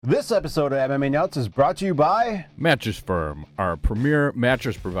This episode of MMANUTS is brought to you by Mattress Firm, our premier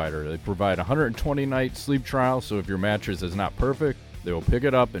mattress provider. They provide a 120-night sleep trial, so if your mattress is not perfect, they will pick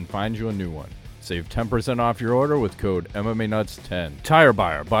it up and find you a new one. Save 10% off your order with code MMANUTS10. Tire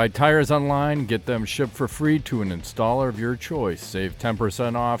Buyer. Buy tires online, get them shipped for free to an installer of your choice. Save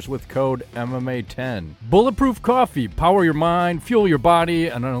 10% off with code MMA10. Bulletproof Coffee. Power your mind, fuel your body,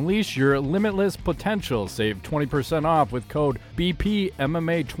 and unleash your limitless potential. Save 20% off with code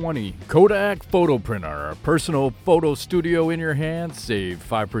BPMMA20. Kodak Photo Printer. A personal photo studio in your hand. Save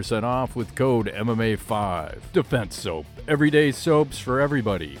 5% off with code MMA5. Defense Soap. Everyday soaps for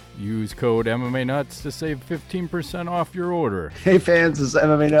everybody. Use code MMANUTS to save 15% off your order. Hey fans, this is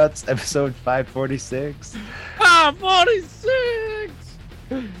MMANUTS, episode 546. 546!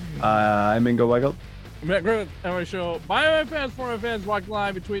 I'm Ingo Weigel. Matt Griffith, MMA show. By MMA fans, for MMA fans, walk the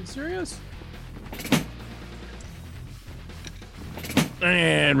line between serious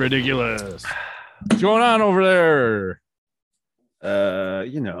and ridiculous. What's going on over there?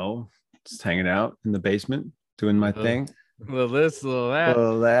 Just hanging out in the basement, doing my thing. A little this, a little that. A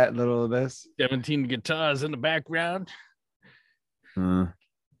little that, little this. 17 guitars in the background. Or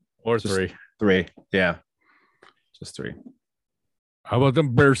Just three. Three, yeah. Just three. How about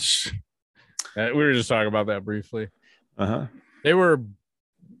them Bears? We were just talking about that briefly. Uh-huh. They were,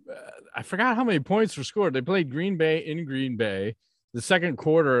 I forgot how many points were scored. They played Green Bay in Green Bay. The second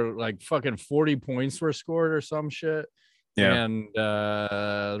quarter, like fucking 40 points were scored or some shit. Yeah. And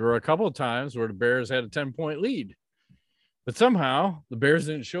there were a couple of times where the Bears had a 10-point lead. But somehow the Bears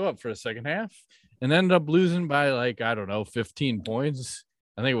didn't show up for the second half and ended up losing by 15 points.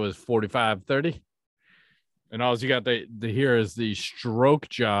 I think it was 45-30. And all you got to hear is the stroke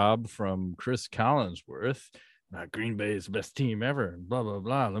job from Chris Collinsworth. Green Bay is the best team ever. Blah, blah,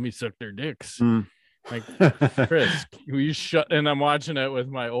 blah. Let me suck their dicks. Like, Chris, will you shut? And I'm watching it with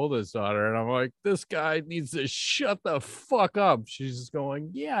my oldest daughter, and I'm like, this guy needs to shut the fuck up. She's just going,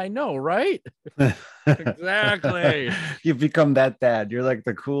 yeah, I know, right? Exactly. You've become that dad. You're like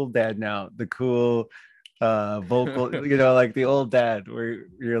the cool dad now, the cool vocal, like the old dad where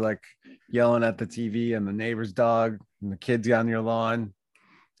you're like yelling at the TV and the neighbor's dog and the kids on your lawn.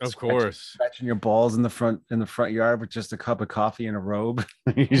 Of course, scratching your balls in the front yard with just a cup of coffee and a robe.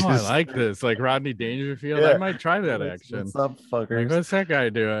 I like this, like Rodney Dangerfield. Yeah. I might try that action. What's up, fuckers? Like, what's that guy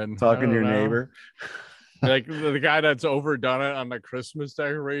doing? Talking to your neighbor. Like the guy that's overdone it on the Christmas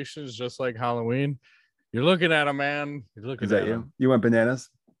decorations, just like Halloween. You're looking at him, man. You're looking. Is that you? You went bananas?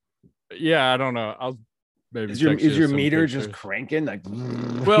 Yeah, I don't know. I'll maybe. Is your meter pictures. Just cranking? Like,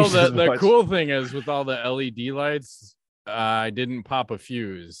 well, the cool thing is with all the LED lights. I didn't pop a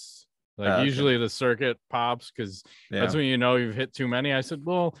fuse. Usually the circuit pops because that's when you've hit too many. I said,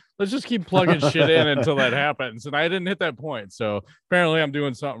 well, let's just keep plugging shit in until that happens. And I didn't hit that point. So apparently I'm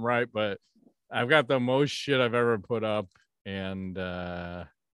doing something right, but I've got the most shit I've ever put up. And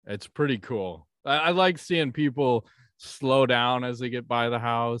it's pretty cool. I like seeing people slow down as they get by the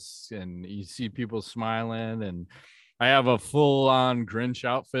house and you see people smiling. And I have a full on Grinch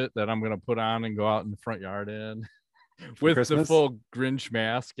outfit that I'm going to put on and go out in the front yard in. With Christmas? The full Grinch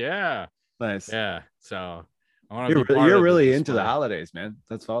mask. Yeah. Nice. Yeah. So you're really into the holidays, man.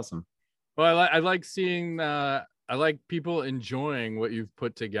 That's awesome. Well, I like seeing I like people enjoying what you've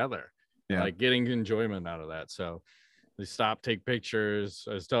put together. Yeah. Like getting enjoyment out of that. So they stop, take pictures.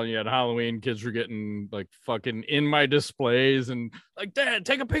 I was telling you at Halloween, kids were getting like fucking in my displays and like, Dad,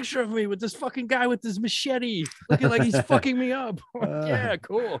 take a picture of me with this fucking guy with this machete looking like he's fucking me up. Yeah,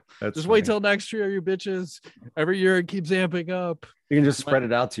 cool. Just wait till next year, you bitches. Every year it keeps amping up. You can just spread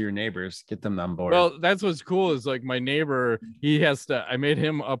it out to your neighbors, get them on board. Well, that's what's cool is like my neighbor, I made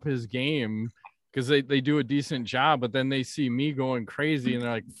him up his game because they do a decent job, but then they see me going crazy and they're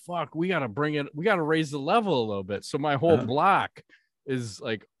like, fuck, we got to raise the level a little bit. So my whole block is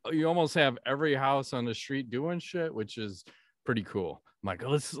like, you almost have every house on the street doing shit, which is pretty cool. I'm like,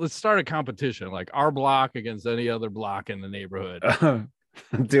 let's start a competition, like our block against any other block in the neighborhood.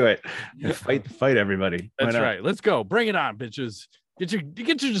 Do it. Fight everybody. That's right. Let's go. Bring it on, bitches. Get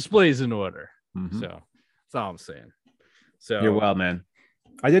your displays in order. Mm-hmm. So that's all I'm saying. So you're wild, man.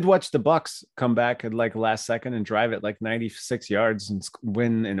 I did watch the Bucks come back at like last second and drive it like 96 yards and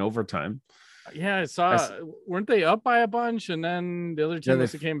win in overtime. Yeah, I saw. Weren't they up by a bunch, and then the other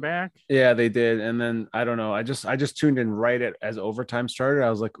team came back? Yeah, they did. And then I don't know. I just tuned in right as overtime started. I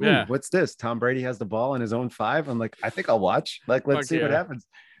was like, "Ooh, what's this? Tom Brady has the ball in his own 5." I'm like, I think I'll watch. Like, let's see what happens.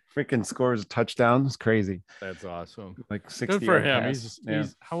 Freaking scores a touchdown. It's crazy. That's awesome. Like 60. Good for him.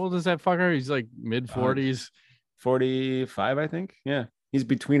 He's how old is that fucker? He's like mid 40s, 45, I think. Yeah, he's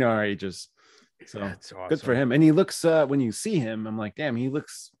between our ages. So that's awesome. Good for him. And he looks, when you see him, I'm like, damn, he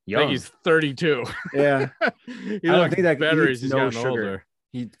looks young. I think he's 32. Yeah. I don't think that better he's as no he's sugar. Older.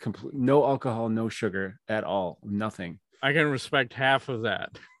 He no alcohol, no sugar at all. Nothing. I can respect half of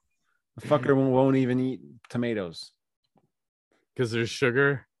that. The fucker won't even eat tomatoes. Because there's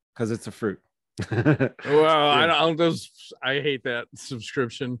sugar? Because it's a fruit. Well, I hate that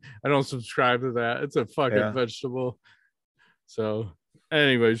subscription. I don't subscribe to that. It's a fucking vegetable. So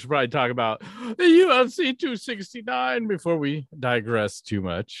anyway, we should probably talk about the UFC 269 before we digress too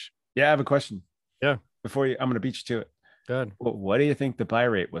much. Yeah, I have a question. Yeah. I'm going to beat you to it. Good. Well, what do you think the buy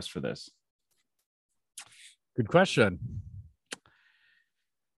rate was for this? Good question.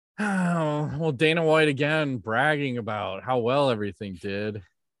 Oh, well, Dana White again bragging about how well everything did.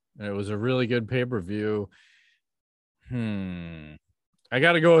 And it was a really good pay-per-view. I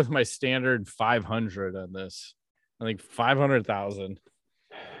got to go with my standard 500 on this. I think 500,000.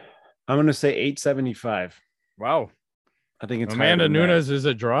 I'm going to say 875. Wow. I think it's Amanda Nunes is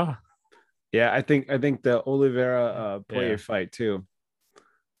a draw. Yeah, I think the Oliveira Poirier fight too.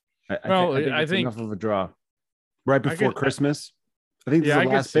 I think it's enough of a draw. Right before Christmas. I think this is the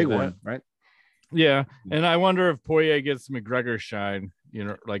last big one, right? Yeah, and I wonder if Poirier gets McGregor shine,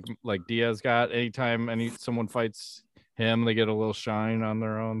 like Diaz got. Anytime someone fights him, they get a little shine on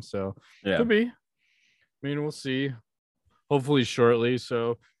their own. So could be. I mean, we'll see. Hopefully shortly.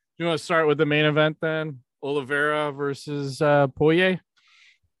 So you want to start with the main event then? Oliveira versus Poirier?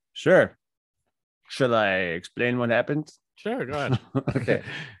 Sure. Shall I explain what happened? Sure, go ahead. Okay.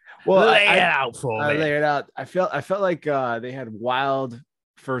 Well, lay it out for me. Lay it out. I felt like they had wild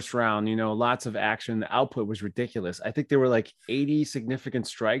first round, lots of action. The output was ridiculous. I think there were like 80 significant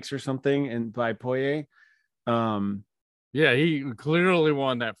strikes or something by Poirier. Yeah, he clearly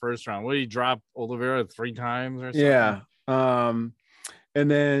won that first round. What, he dropped Oliveira 3 times or something? Yeah.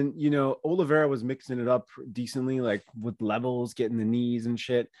 And then, Oliveira was mixing it up decently, like with levels, getting the knees and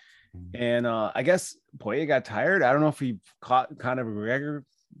shit. And I guess Poirier got tired. I don't know if he caught kind of a McGregor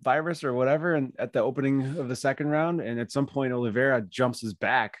virus or whatever, and at the opening of the second round. And at some point, Oliveira jumps his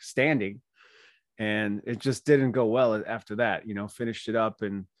back standing. And it just didn't go well after that, finished it up.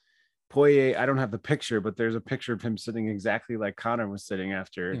 And Poirier, I don't have the picture, but there's a picture of him sitting exactly like Conor was sitting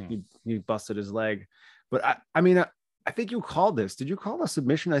after he busted his leg. But I think you called this. Did you call a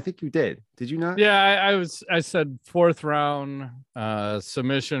submission? I think you did. Did you not? Yeah, I said 4th round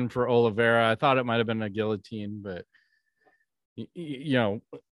submission for Oliveira. I thought it might have been a guillotine, but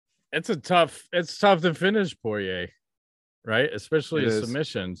it's tough to finish Poirier, right? Especially a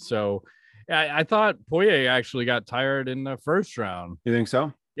submission. So I thought Poirier actually got tired in the first round. You think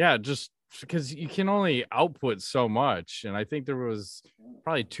so? Yeah, just because you can only output so much. And I think there was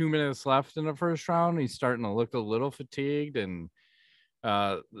probably 2 minutes left in the first round. He's starting to look a little fatigued. And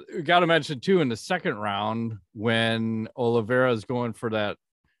we got to mention too, in the second round, when Oliveira is going for that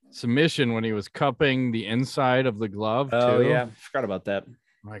submission, when he was cupping the inside of the glove. Oh, yeah. Forgot about that.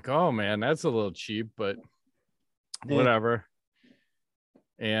 I'm like, oh man, that's a little cheap, but whatever.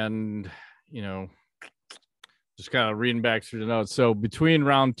 And, just kind of reading back through the notes. So between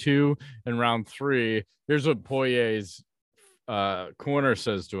round 2 and round 3, here's what Poirier's corner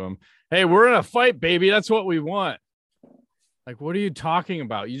says to him. Hey, we're in a fight, baby. That's what we want. Like, what are you talking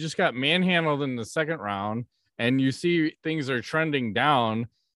about? You just got manhandled in the second round and you see things are trending down.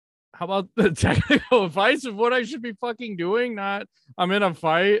 How about the technical advice of what I should be fucking doing? Not, I'm in a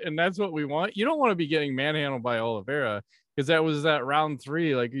fight and that's what we want. You don't want to be getting manhandled by Oliveira, because that was that round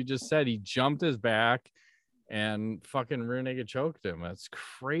 3. Like you just said, he jumped his back and fucking rear naked choked him. That's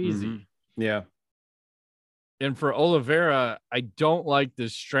crazy. Mm-hmm. Yeah. And for Oliveira, I don't like the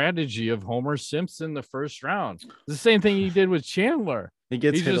strategy of Homer Simpson the first round. It's the same thing he did with Chandler. He's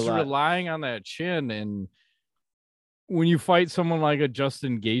hit just a lot. Relying on that chin. And when you fight someone like a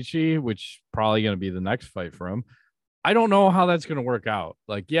Justin Gaethje, which probably going to be the next fight for him, I don't know how that's going to work out.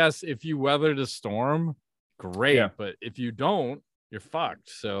 Like, yes, if you weather the storm, great. But if you don't, you're fucked.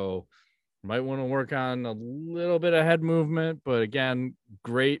 So might want to work on a little bit of head movement, but again,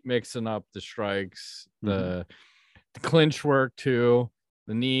 great mixing up the strikes, the clinch work too,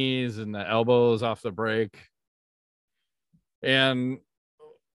 the knees and the elbows off the break. And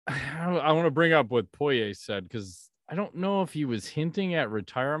I want to bring up what Poirier said, because I don't know if he was hinting at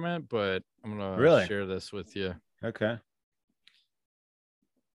retirement, but I'm going to share this with you. Okay.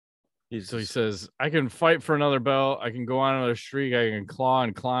 So he says, I can fight for another belt. I can go on another streak. I can claw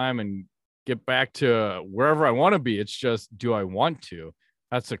and climb and get back to wherever I want to be. It's just, do I want to?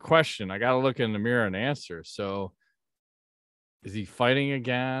 That's the question. I got to look in the mirror and answer. So is he fighting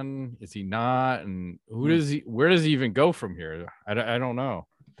again? Is he not? And where does he even go from here? I don't know.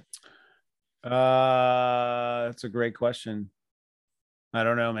 That's a great question. I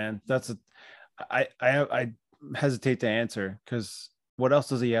don't know, man. I hesitate to answer because what else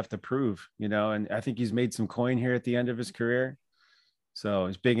does he have to prove? And I think he's made some coin here at the end of his career. So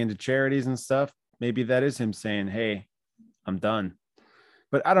he's big into charities and stuff. Maybe that is him saying, hey, I'm done.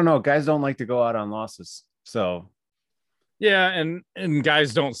 But I don't know. Guys don't like to go out on losses. So yeah, and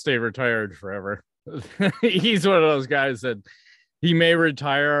guys don't stay retired forever. He's one of those guys that he may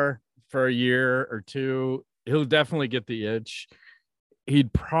retire for a year or two. He'll definitely get the itch.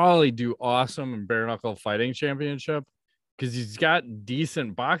 He'd probably do awesome in bare knuckle fighting championship because he's got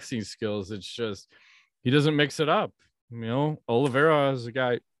decent boxing skills. It's just he doesn't mix it up. Oliveira is a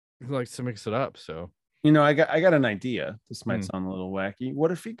guy who likes to mix it up. So I got an idea. This might sound a little wacky.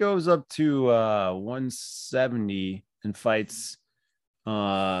 What if he goes up to 170 and fights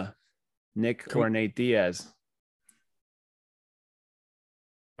Nick or Nate Diaz?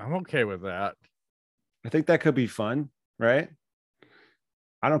 I'm okay with that. I think that could be fun, right?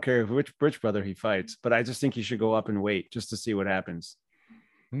 I don't care which brother he fights, but I just think he should go up and wait just to see what happens.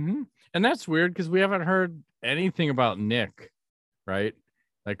 Mm-hmm. And that's weird because we haven't heard anything about Nick, right?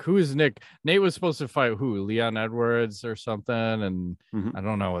 Like, who is Nick? Nate was supposed to fight who? Leon Edwards or something, and I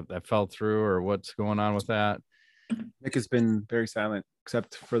don't know what that fell through or what's going on with that. Nick has been very silent,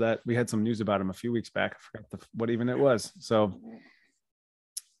 except for that we had some news about him a few weeks back. I forgot what even it was. So,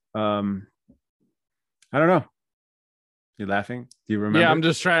 I don't know. You laughing? Do you remember? Yeah, I'm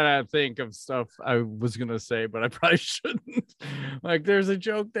just trying to think of stuff I was gonna say, but I probably shouldn't. Like, there's a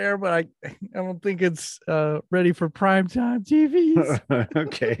joke there, but I don't think it's ready for primetime TV.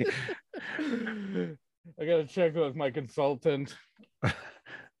 Okay. I gotta check with my consultant.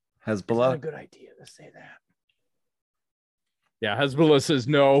 Hezbollah. A good idea to say that. Yeah, Hezbollah says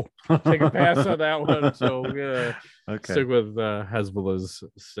no. Take a pass on that one. So we're gonna stick with Hezbollah's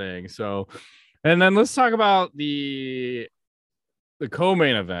saying. So, and then let's talk about the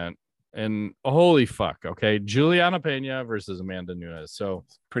co-main event. And holy fuck, okay, Juliana Pena versus Amanda Nunes. So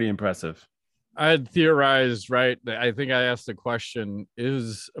pretty impressive. I had theorized, right? I think I asked the question: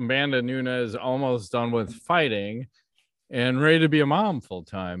 is Amanda Nunes almost done with fighting and ready to be a mom full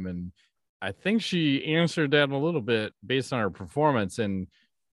time? And I think she answered that a little bit based on her performance, and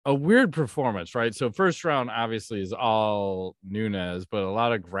a weird performance, right? So first round obviously is all Nunes, but a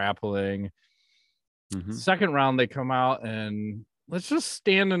lot of grappling. Second round, they come out and let's just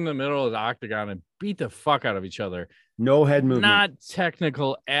stand in the middle of the octagon and beat the fuck out of each other. No head movement. Not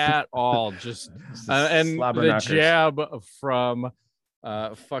technical at all. Just and the jab from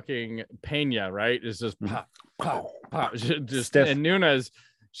fucking Pena, right? Is just pop, pop, pop. Just stiff. And Nunes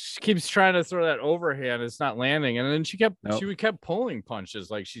keeps trying to throw that overhand. It's not landing. And then she kept pulling punches.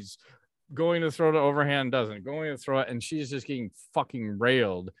 Like she's going to throw the overhand, doesn't. Going to throw it, and she's just getting fucking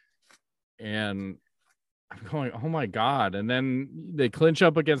railed. And I'm going, oh my God. And then they clinch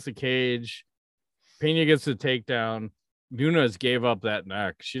up against the cage. Pena gets the takedown. Nunes gave up that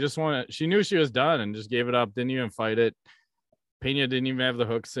neck. She knew she was done and just gave it up. Didn't even fight it. Pena didn't even have the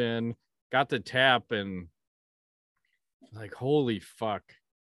hooks in. Got the tap and like, holy fuck.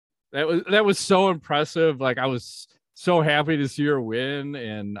 That was so impressive. Like, I was so happy to see her win.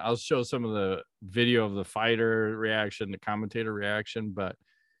 And I'll show some of the video of the fighter reaction, the commentator reaction. But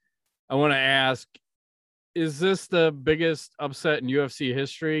I want to ask, is this the biggest upset in UFC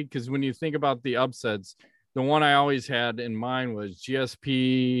history? Because when you think about the upsets, the one I always had in mind was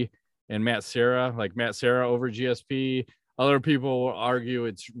GSP and Matt Serra, like Matt Serra over GSP. Other people will argue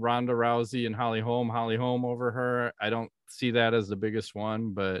it's Ronda Rousey and Holly Holm over her. I don't see that as the biggest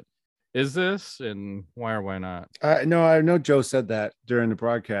one, but is this, and why or why not? No, I know Joe said that during the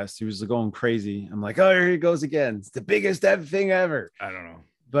broadcast. He was going crazy. I'm like, oh, here he goes again. It's the biggest thing ever. I don't know.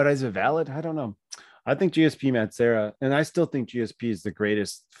 But is it valid? I don't know. I think GSP Matt Serra, and I still think GSP is the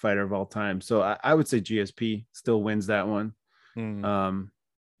greatest fighter of all time. So I would say GSP still wins that one.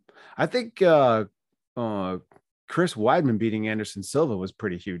 I think Chris Weidman beating Anderson Silva was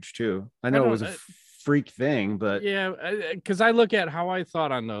pretty huge too. I know it was a freak thing, but yeah, because I look at how I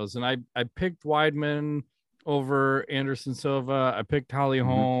thought on those, and I picked Weidman over Anderson Silva. I picked Holly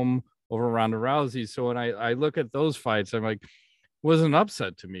Holm over Ronda Rousey. So when I look at those fights, I'm like, was an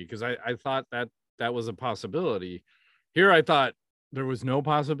upset to me because I thought that was a possibility. Here I thought there was no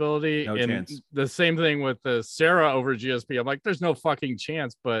possibility. No chance. The same thing with the Serra over GSP. I'm like, there's no fucking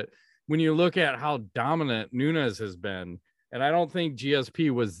chance. But when you look at how dominant Nunes has been, and I don't think GSP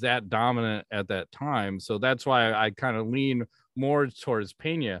was that dominant at that time. So that's why I kind of lean more towards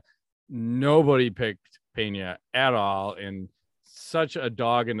Pena. Nobody picked Pena at all, and such a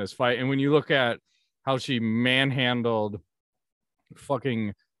dog in this fight. And when you look at how she manhandled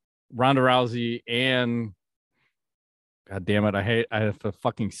fucking Ronda Rousey and, God damn it, I have to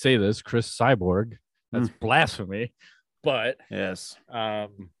fucking say this, Chris Cyborg. That's blasphemy. But yes, I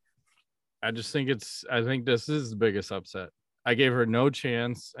think this is the biggest upset. I gave her no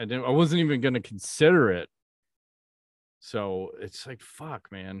chance. I wasn't even going to consider it. So it's like, fuck,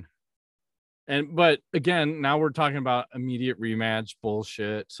 man. But again, now we're talking about immediate rematch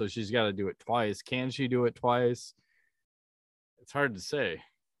bullshit. So she's got to do it twice. Can she do it twice? It's hard to say.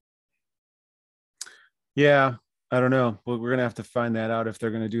 Yeah, I don't know. But we're gonna have to find that out if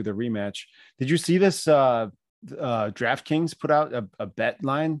they're gonna do the rematch. Did you see this? DraftKings put out a bet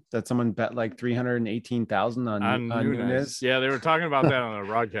line that someone bet like 318,000 on Nunes. Yeah, they were talking about that on a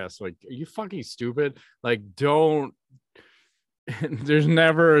broadcast. Like, are you fucking stupid? Like, don't. There's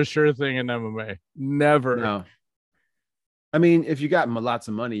never a sure thing in MMA. Never. No. I mean, if you got lots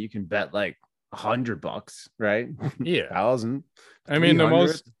of money, you can bet like $100, right? Yeah, 1,000. I mean, the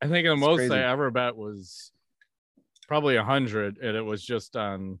most I crazy. I ever bet was probably 100, and it was just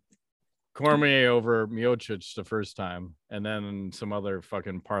on Cormier over Miocic the first time, and then some other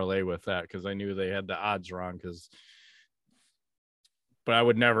fucking parlay with that because I knew they had the odds wrong. But I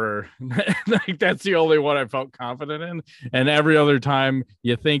would never, like, that's the only one I felt confident in. And every other time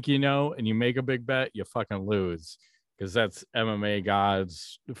you think you know and you make a big bet, you fucking lose because that's MMA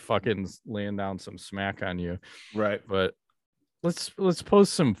gods fucking laying down some smack on you. Right. But let's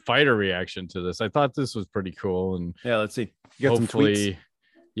post some fighter reaction to this. I thought this was pretty cool. And yeah, let's see. You got some tweets?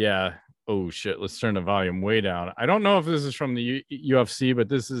 Yeah. Oh shit. Let's turn the volume way down. I don't know if this is from the UFC, but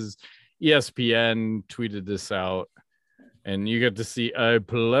this is ESPN tweeted this out. And you get to see a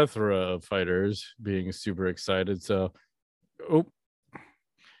plethora of fighters being super excited. So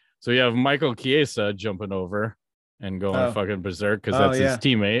you have Michael Chiesa jumping over and going fucking berserk because that's his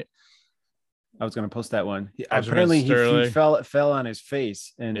teammate. I was going to post that one. Apparently, he fell on his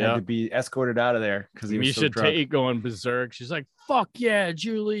face and had to be escorted out of there because he was so drunk. Tate going berserk. She's like, "Fuck yeah,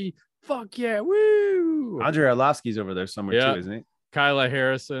 Julie! Fuck yeah, woo!" Andre Arlovsky's over there somewhere too, isn't he? Kyla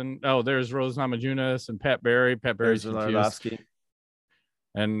Harrison. Oh, there's Rose Namajunas and Pat Barry. Pat Barry's Arlovsky.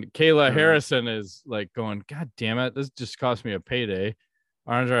 And Kayla Harrison is like going, God damn it, this just cost me a payday.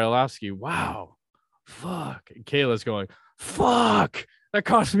 Andre Arlovsky, wow, fuck. And Kayla's going, fuck, that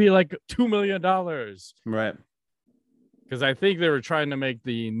cost me like $2 million. Right. Because I think they were trying to make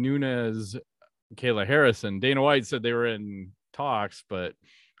the Nunes Kayla Harrison. Dana White said they were in talks, but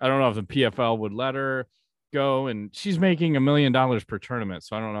I don't know if the PFL would let her go. And she's making $1 million per tournament.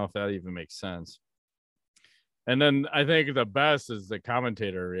 So I don't know if that even makes sense. And then I think the best is the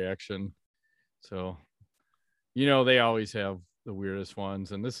commentator reaction. So, they always have the weirdest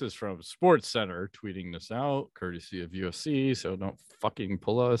ones. And this is from Sports Center tweeting this out, courtesy of UFC. So don't fucking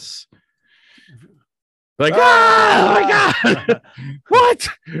pull us. Like, oh my God. What?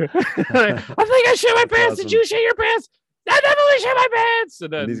 I think I shit my pants. Awesome. Did you shit your pants? I definitely shit my pants.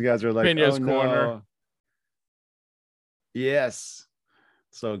 And then these guys are like, Pena's corner. No. Yes.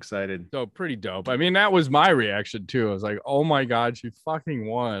 So excited. So pretty dope. I mean, that was my reaction too. I was like, oh my God, she fucking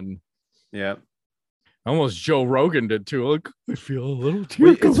won. Yeah. Almost Joe Rogan did too. Like, I feel a little tear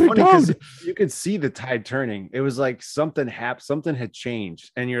It's funny because you could see the tide turning. It was like something happened, something had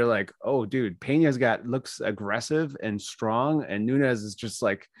changed. And you're like, oh dude, Pena's looks aggressive and strong. And Nunes is just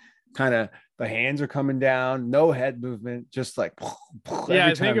like kind of the hands are coming down, no head movement, just like yeah,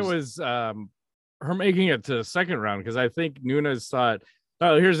 I think it was her making it to the second round because I think Nunes thought,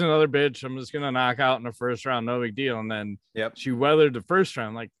 oh, here's another bitch I'm just gonna knock out in the first round, no big deal. And then she weathered the first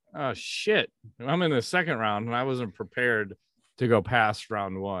round, like, oh shit, I'm in the second round and I wasn't prepared to go past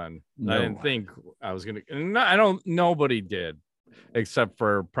round one. No. I didn't think I was gonna, and nobody did except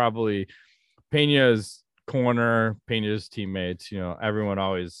for probably Pena's corner, Pena's teammates. Everyone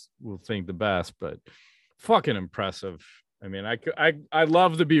always will think the best, but fucking impressive. I mean, I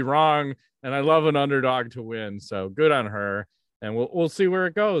love to be wrong and I love an underdog to win, so good on her. And we'll see where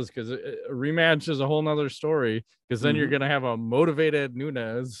it goes because a rematch is a whole nother story. Because then you're going to have a motivated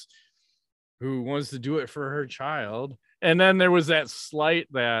Nunes who wants to do it for her child. And then there was that slight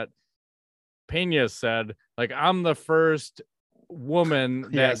that Pena said, like, I'm the first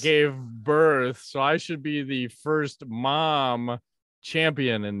woman that gave birth, so I should be the first mom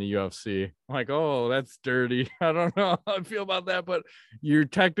champion in the UFC. I'm like, oh, that's dirty. I don't know how I feel about that, but you're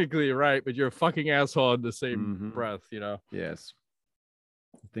technically right, but you're a fucking asshole in the same breath, Yes.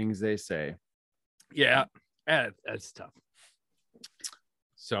 Things they say. Yeah, that's tough.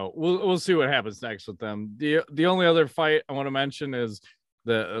 So we'll see what happens next with them. The only other fight I want to mention is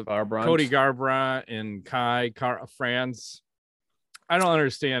the Cody Garbrandt and France. I don't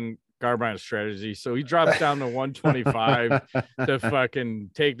understand Garbrandt's strategy. So he drops down to 125 to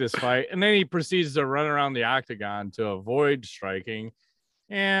fucking take this fight. And then he proceeds to run around the octagon to avoid striking.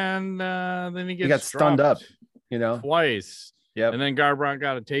 And then he got stunned up, twice. Yep. And then Garbrandt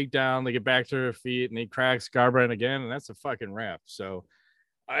got a takedown. They get back to their feet and he cracks Garbrandt again. And that's a fucking wrap. So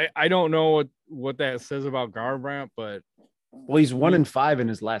I don't know what that says about Garbrandt, but he's 1-5 in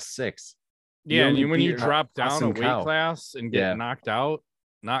his last 6. Yeah, and when you drop down a weight class and get knocked out,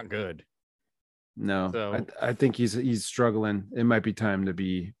 not good. No, so, I think he's struggling. It might be time to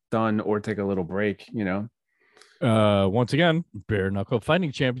be done or take a little break, Once again, Bare Knuckle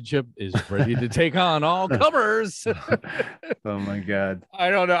Fighting Championship is ready to take on all comers. Oh my God. I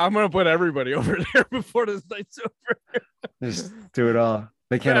don't know. I'm gonna put everybody over there before this night's over. Just do it all.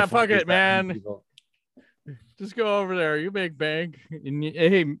 They can't fuck it, man. Just go over there. You make bank. And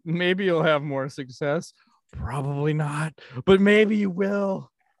hey, maybe you'll have more success. Probably not, but maybe you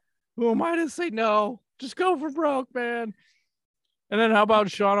will. Who am I to say no? Just go for broke, man. And then how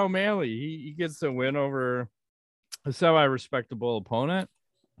about Sean O'Malley? He gets the win over a semi-respectable opponent.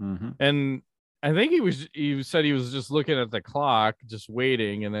 Mm-hmm. And I think he said he was just looking at the clock, just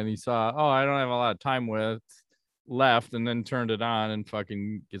waiting. And then he saw, I don't have a lot of time left, and then turned it on and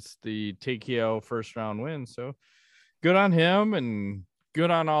fucking gets the TKO first round win. So good on him and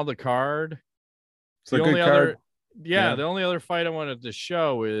good on all the card. The only other the only other fight I wanted to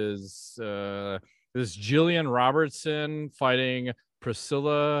show is this Jillian Robertson fighting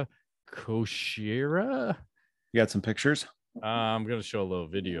Priscilla Koshira. You got some pictures? I'm gonna show a little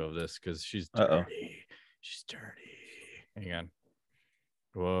video of this because she's dirty. She's dirty. Hang on.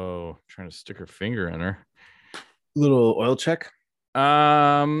 Whoa, trying to stick her finger in her. Little oil check?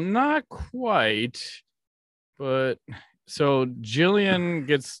 Not quite, but so Jillian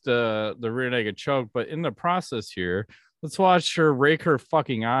gets the rear naked choke, but in the process here, let's watch her rake her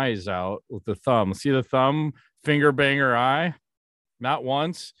fucking eyes out with the thumb. See the thumb finger bang her eye? Not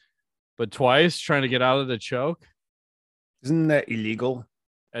once, but twice, trying to get out of the choke. Isn't that illegal?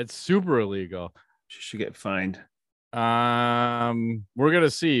 It's super illegal. She should get fined. We're gonna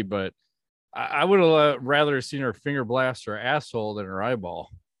see, but I would have rather seen her finger blast her asshole than her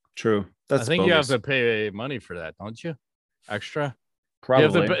eyeball. True. I think bogus. You have to pay money for that, don't you? Extra?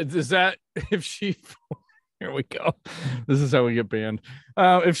 Probably. Is that if she... Here we go. This is how we get banned.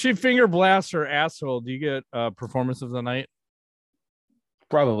 If she finger blasts her asshole, do you get performance of the night?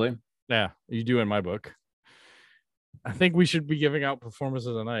 Probably. Yeah, you do in my book. I think we should be giving out performance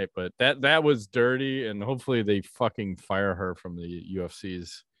of the night, but that was dirty, and hopefully they fucking fire her from the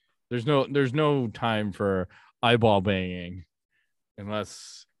UFCs. There's no time for eyeball banging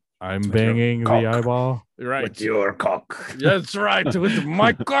unless I'm banging the eyeball. Right. With your cock. That's right. With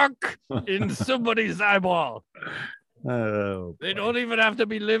my cock in somebody's eyeball. Oh, they don't even have to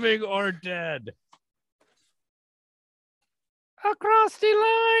be living or dead. Across the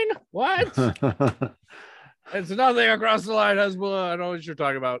line. What? It's nothing across the line, Hezbollah. I know what you're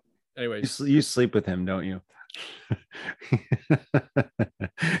talking about. Anyways. You sleep with him, don't you?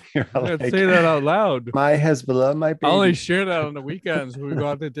 Let's say that out loud. My Hezbollah, my baby. I only share that on the weekends when we go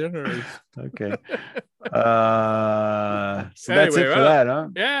out to dinner. Okay. So anyway, that's it for that, huh?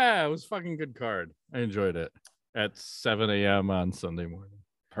 Yeah, it was fucking good card. I enjoyed it at 7 a.m. on Sunday morning.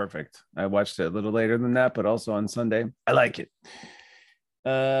 Perfect. I watched it a little later than that, but also on Sunday. I like it.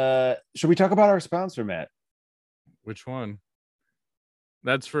 Should we talk about our sponsor, Matt? Which one?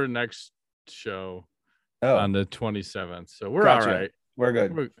 That's for next show. Oh. On the 27th. So we're all right. We're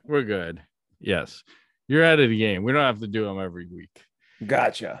good. We're good. Yes. You're out of the game. We don't have to do them every week.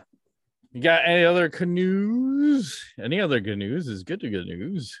 Gotcha. You got any other canoes? Any other good news is good to good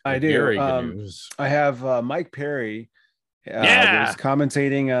news. I do. Good news. I have Mike Perry was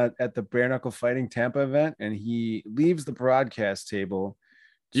commentating at the Bare Knuckle Fighting Tampa event, and he leaves the broadcast table.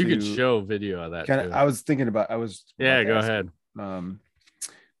 You could show video of that. I was thinking about. Go ahead.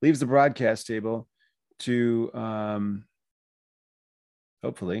 Leaves the broadcast table to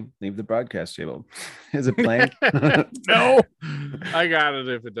hopefully leave the broadcast table. Is it blank? No, I got it.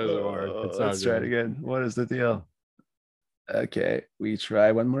 If it doesn't work, let's try it again. What is the deal? Okay, we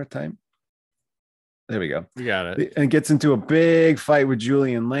try one more time. There we go. We got it. And gets into a big fight with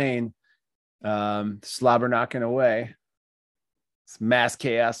Julian Lane. Slobber knocking away. Mass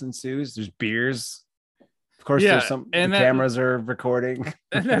chaos ensues. There's beers. Of course, there's the cameras are recording.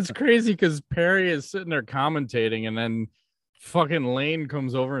 And that's crazy because Perry is sitting there commentating, and then fucking Lane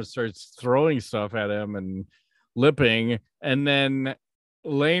comes over and starts throwing stuff at him and lipping. And then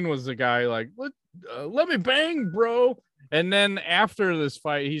Lane was the guy like, let me bang, bro. And then after this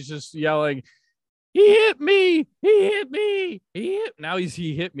fight, he's just yelling, He hit me. He hit me. Now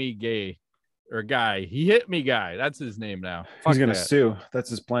he hit me gay or guy. He hit me guy. That's his name now. He's going to sue. That's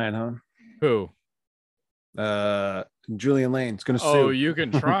his plan, huh? Who? Julian Lane's going to sue. Oh, you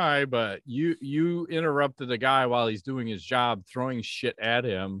can try, but you interrupted the guy while he's doing his job, throwing shit at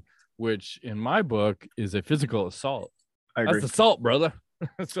him, which in my book is a physical assault. I agree. That's assault, brother.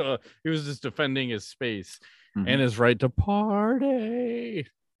 So he was just defending his space and his right to party.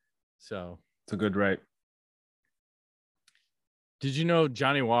 So it's a good right. Did you know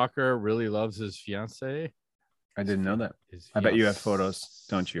Johnny Walker really loves his fiance? I didn't know that. I bet you have photos,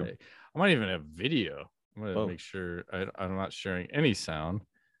 don't you? I might even have video. I'm gonna make sure I'm not sharing any sound.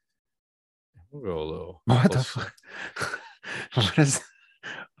 We'll go a little. What the fuck? What is?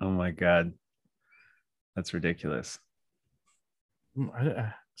 Oh my god, that's ridiculous.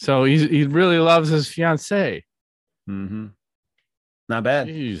 So he really loves his fiance. Not bad.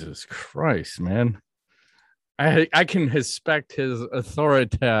 Jesus Christ, man. I can respect his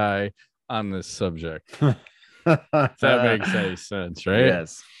authority on this subject. If that makes any sense, right?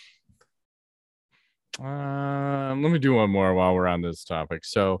 Yes. Let me do one more while we're on this topic.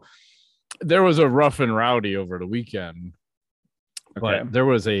 So there was a rough and rowdy over the weekend, but there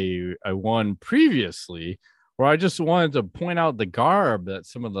was a one previously where I just wanted to point out the garb that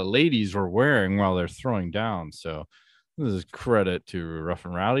some of the ladies were wearing while they're throwing down. So this is credit to Rough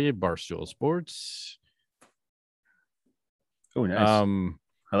and Rowdy, Barstool Sports. Oh, nice.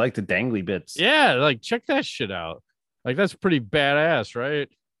 I like the dangly bits. Yeah, like check that shit out. Like that's pretty badass, right?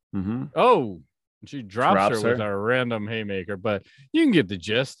 Oh, she drops her with a random haymaker, but you can get the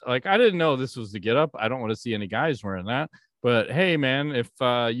gist. Like I didn't know this was the get up. I don't want to see any guys wearing that. But hey, man, if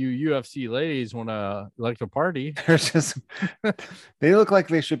you UFC ladies want to like to party, they're just they look like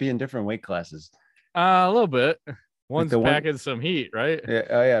they should be in different weight classes. A little bit. One's packing some heat, right? Yeah,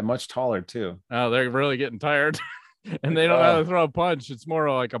 oh yeah, much taller too. Oh, they're really getting tired. And they don't know how to throw a punch. It's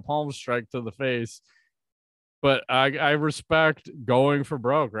more like a palm strike to the face. But I respect going for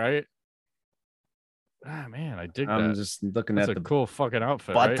broke, right? Ah, man, I dig that. I'm just looking at the cool fucking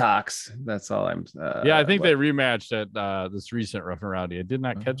outfit. Buttocks. Right? That's all I'm. Yeah, I think they rematched at this recent Rough and Rowdy. I did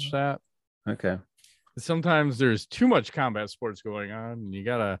not catch that. Okay. Sometimes there's too much combat sports going on, and you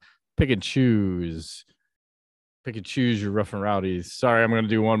gotta pick and choose. Pick and choose your Rough and Rowdies. Sorry, I'm gonna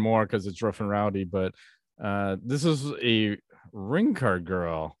do one more because it's Rough and Rowdy, but. This is a ring card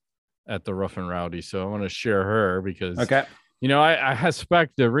girl at the Rough and Rowdy, so I want to share her because you know I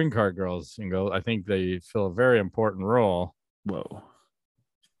respect the ring card girls and go. I think they fill a very important role. Whoa,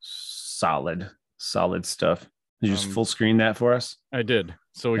 solid stuff. Did you just full screen that for us? I did,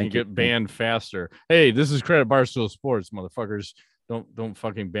 so we can get banned faster. Hey, this is credit Barstool Sports, motherfuckers. Don't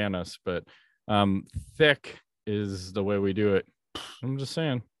fucking ban us, but thick is the way we do it. I'm just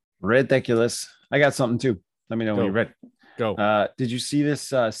saying. Ridiculous. I got something too. Let me know when you're ready. Go. Did you see this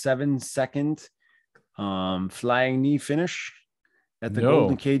 7-second flying knee finish at the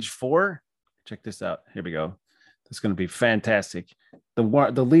Golden Cage 4? Check this out. Here we go. This is going to be fantastic. The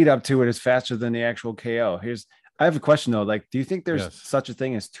lead up to it is faster than the actual KO. I have a question though. Like, do you think there's such a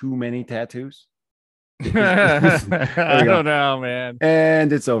thing as too many tattoos? I don't know, man.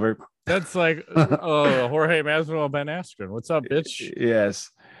 And it's over. That's like Jorge Masvidal, Ben Askren. What's up, bitch?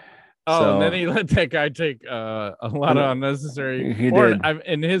 Yes. Oh, and then he let that guy take a lot of unnecessary,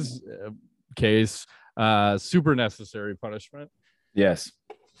 in his case, super necessary punishment. Yes.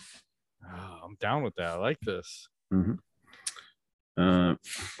 Oh, I'm down with that. I like this.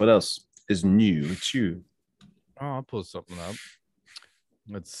 What else is new? It's you. Oh, I'll pull something up.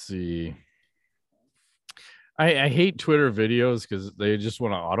 Let's see. I hate Twitter videos because they just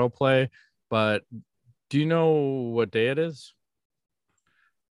want to autoplay. But do you know what day it is?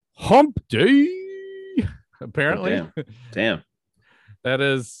 Hump day. Apparently. Oh, damn. That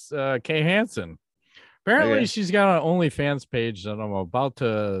is Kay Hansen. Apparently, she's got an OnlyFans page that I'm about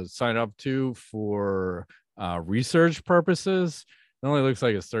to sign up to for research purposes. It only looks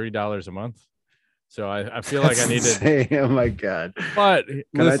like it's $30 a month. So I feel like I need to. Oh my God. But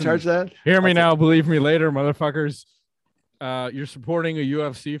can I charge that? Hear me now, believe me later, motherfuckers. You're supporting a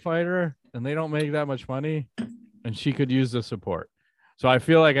UFC fighter and they don't make that much money, and she could use the support. So I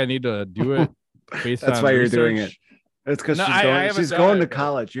feel like I need to do it based on. That's why research. You're doing it. It's because she's going to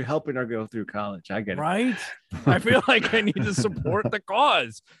college. You're helping her go through college. I get it. Right? I feel like I need to support the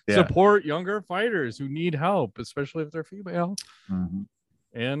cause. Yeah. Support younger fighters who need help, especially if they're female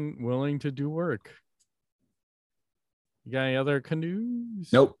and willing to do work. You got any other canoes?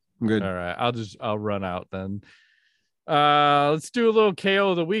 Nope. I'm good. All right. I'll run out then. Let's do a little KO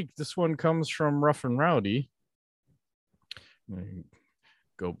of the week. This one comes from Rough and Rowdy.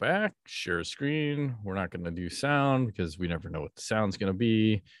 go back, share screen. We're not going to do sound because we never know what the sound's going to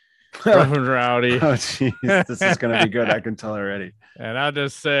be. Rough and rowdy. Oh, jeez. This is going to be good. I can tell already. And I'll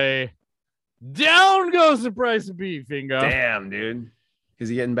just say, down goes the price of beef, Ingo. Damn, dude. Is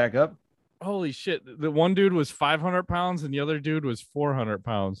he getting back up? Holy shit. The one dude was 500 pounds and the other dude was 400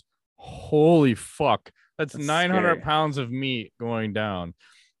 pounds. Holy fuck. That's 900 scary. pounds of meat going down.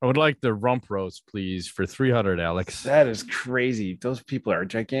 I would like the rump roast, please, for 300, Alex. That is crazy. Those people are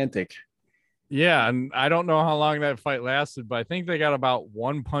gigantic. Yeah, and I don't know how long that fight lasted, but I think they got about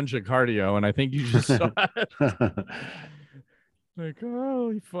one punch of cardio, and I think you just saw it. Like,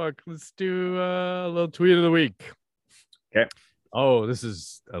 holy fuck. Let's do a little tweet of the week. Okay. Oh,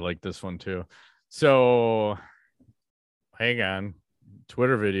 I like this one too. So, hang on.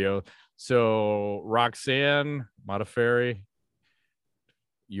 Twitter video. So, Roxanne Modafferi,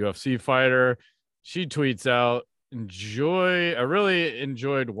 UFC fighter, she tweets out, I really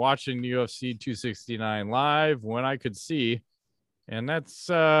enjoyed watching UFC 269 live when I could see. And that's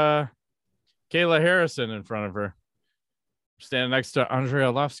Kayla Harrison in front of her, standing next to Andrei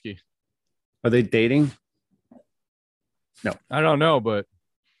Arlovsky. Are they dating? No. I don't know, but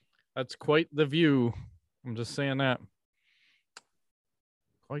that's quite the view. I'm just saying that.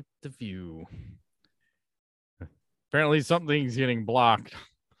 Quite the view. Apparently something's getting blocked.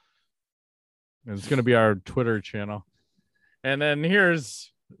 It's going to be our Twitter channel. And then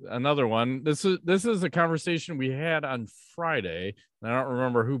here's another one. This is a conversation we had on Friday. I don't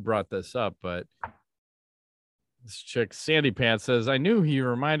remember who brought this up, but this chick, Sandy Pants, says, I knew he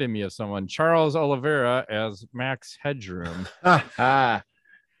reminded me of someone, Charles Oliveira as Max Headroom.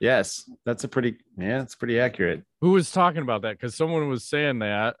 Yes, it's pretty accurate. Who was talking about that? Because someone was saying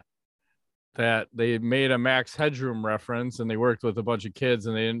that they made a Max Headroom reference and they worked with a bunch of kids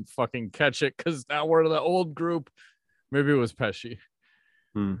and they didn't fucking catch it because now we're the old group. Maybe it was Pesci.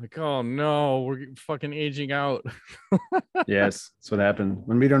 Like, oh no, we're fucking aging out. Yes, that's what happened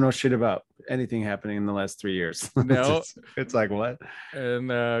when we don't know shit about anything happening in the last 3 years. No, it's like what?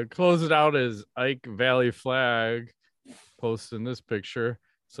 And close it out as Ike Valley Flag posting this picture.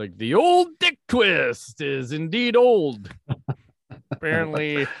 It's like the old dick twist is indeed old.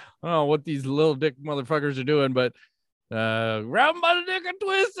 Apparently, I don't know what these little dick motherfuckers are doing, but grab them by the dick and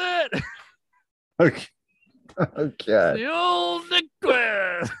twist it. Okay. Okay. The old dick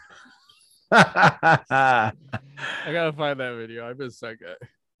twist. I gotta find that video. I miss that guy.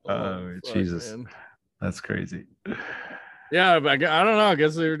 Oh, Jesus. Man. That's crazy. Yeah, but I don't know. I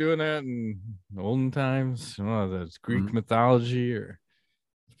guess they were doing that in olden times. I don't know, that's Greek mythology, or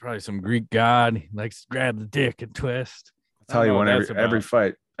it's probably some Greek god. He likes to grab the dick and twist. That's how you win every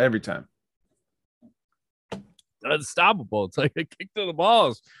fight, every time. Unstoppable. It's like a kick to the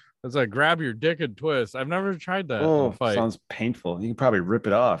balls. It's like grab your dick and twist. I've never tried that. Oh, sounds painful. You can probably rip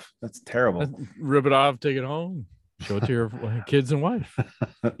it off. That's terrible. Rip it off, take it home, show it to your kids and wife.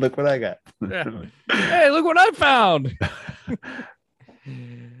 Look what I got. Yeah. Hey, look what I found.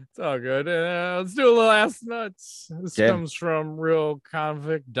 It's all good. Let's do a little Ask Nuts. This comes from Real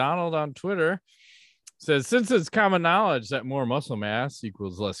Convict Donald on Twitter. Says, since it's common knowledge that more muscle mass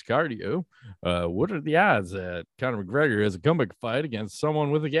equals less cardio, what are the odds that Conor McGregor has a comeback fight against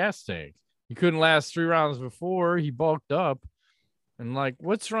someone with a gas tank? He couldn't last 3 rounds before he bulked up. And like,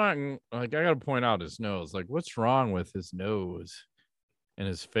 what's wrong? Like, I got to point out his nose. Like, what's wrong with his nose and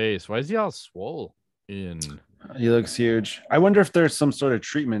his face? Why is he all swole in? He looks huge. I wonder if there's some sort of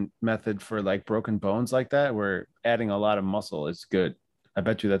treatment method for like broken bones like that, where adding a lot of muscle is good. I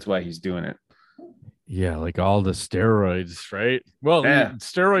bet you that's why he's doing it. Yeah, like all the steroids, right? Well,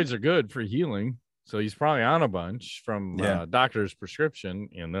 steroids are good for healing. So he's probably on a bunch from doctor's prescription,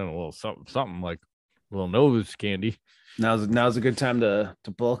 and then a little something like a little nose candy. Now's a good time to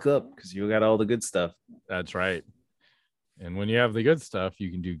bulk up because you got all the good stuff. That's right. And when you have the good stuff,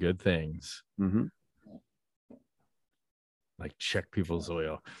 you can do good things. Mm-hmm. Like check people's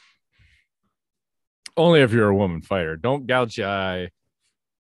oil. Only if you're a woman fighter. Don't gouge your eye.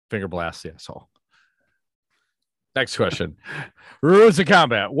 Finger blast the asshole. Next question. Rules of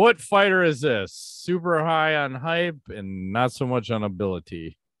combat. What fighter is this? Super high on hype and not so much on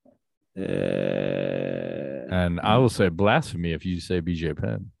ability. And I will say blasphemy if you say BJ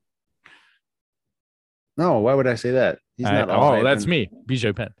Penn. No, why would I say that? He's not all hype. That's me,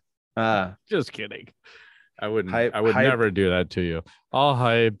 BJ Penn. Just kidding. I would never do that to you. All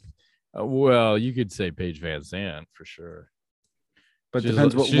hype. Well, you could say Paige Van Zandt for sure. But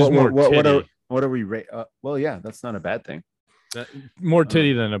depends what are we well, yeah, that's not a bad thing. More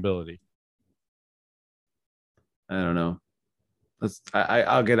titty than ability. I don't know.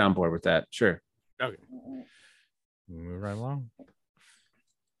 I'll get on board with that. Sure. Okay. Move right along.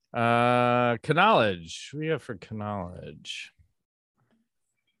 Knowledge. We have for knowledge.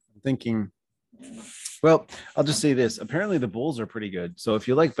 I'm thinking. Well, I'll just say this. Apparently, the Bulls are pretty good. So if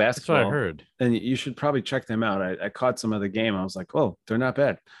you like basketball, that's what I heard. Then you should probably check them out. I caught some of the game. I was like, oh, they're not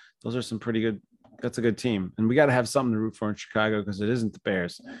bad. Those are some pretty good. That's a good team. And we got to have something to root for in Chicago because it isn't the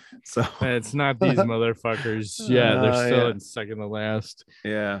Bears. So it's not these motherfuckers. Yeah, they're still in second to last.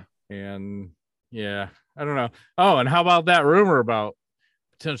 Yeah. And yeah, I don't know. Oh, and how about that rumor about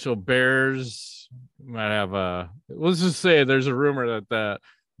potential Bears might have let's just say there's a rumor that the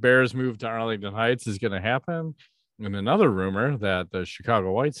Bears move to Arlington Heights is going to happen. And another rumor that the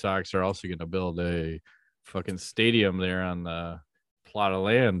Chicago White Sox are also going to build a fucking stadium there on the plot of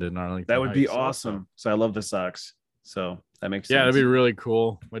land in Arlington. That would Heights be awesome. So I love the Sox. So that makes sense. Yeah, that'd be really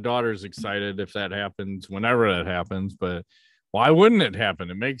cool. My daughter's excited if that happens, whenever that happens. But why wouldn't it happen?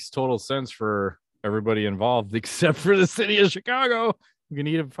 It makes total sense for everybody involved, except for the city of Chicago. You can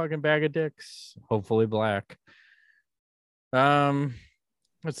eat a fucking bag of dicks, hopefully black.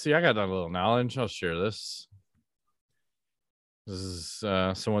 Let's see. I got a little knowledge. I'll share this. This is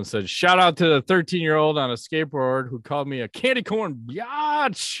someone said, shout out to the 13-year-old on a skateboard who called me a candy corn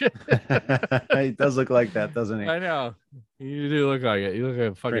biatch. He does look like that, doesn't he? I know. You do look like it. You look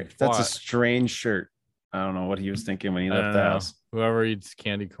like a fucking That's a strange shirt. I don't know what he was thinking when he left the house. Whoever eats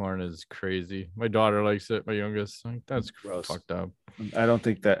candy corn is crazy. My daughter likes it. My youngest. Like, that's gross. Fucked up. I don't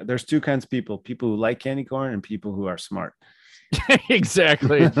think that there's two kinds of people who like candy corn and people who are smart.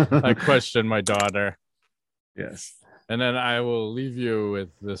 Exactly. I question my daughter. Yes. And then I will leave you with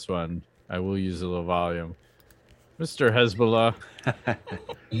this one. I will use a little volume. Mr. Hezbollah.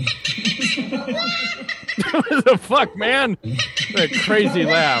 What the fuck, man? What a crazy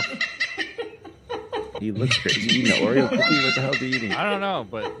laugh. He looks crazy. Eating an Oreo cookie? What the hell is he eating? I don't know,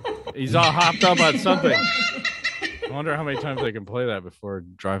 but he's all hopped up on something. I wonder how many times I can play that before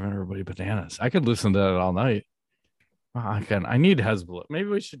driving everybody bananas. I could listen to that all night. I need Hezbollah. Maybe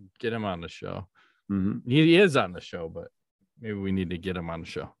we should get him on the show. Mm-hmm. He is on the show, but maybe we need to get him on the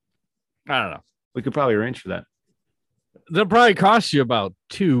show. I don't know. We could probably arrange for that. They'll probably cost you about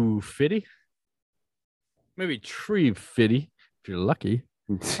 $250, maybe $350 if you're lucky.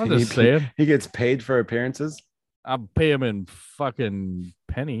 I'm just saying. He gets paid for appearances. I'll pay him in fucking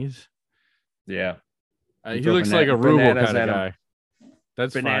pennies. Yeah. He looks like a ruble kind of guy.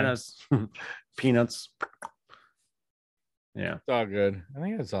 That's bananas, peanuts. Yeah. It's all good. I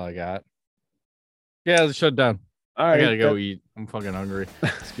think that's all I got. Yeah, let's shut down. All right. I gotta go eat. I'm fucking hungry.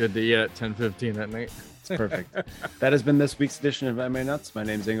 It's good to eat at 10:15 at night. It's perfect. That has been this week's edition of MMANUTS. My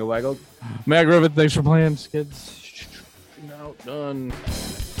name's Ingo Weigel. Matt Griffith, thanks for playing, kids. Now done.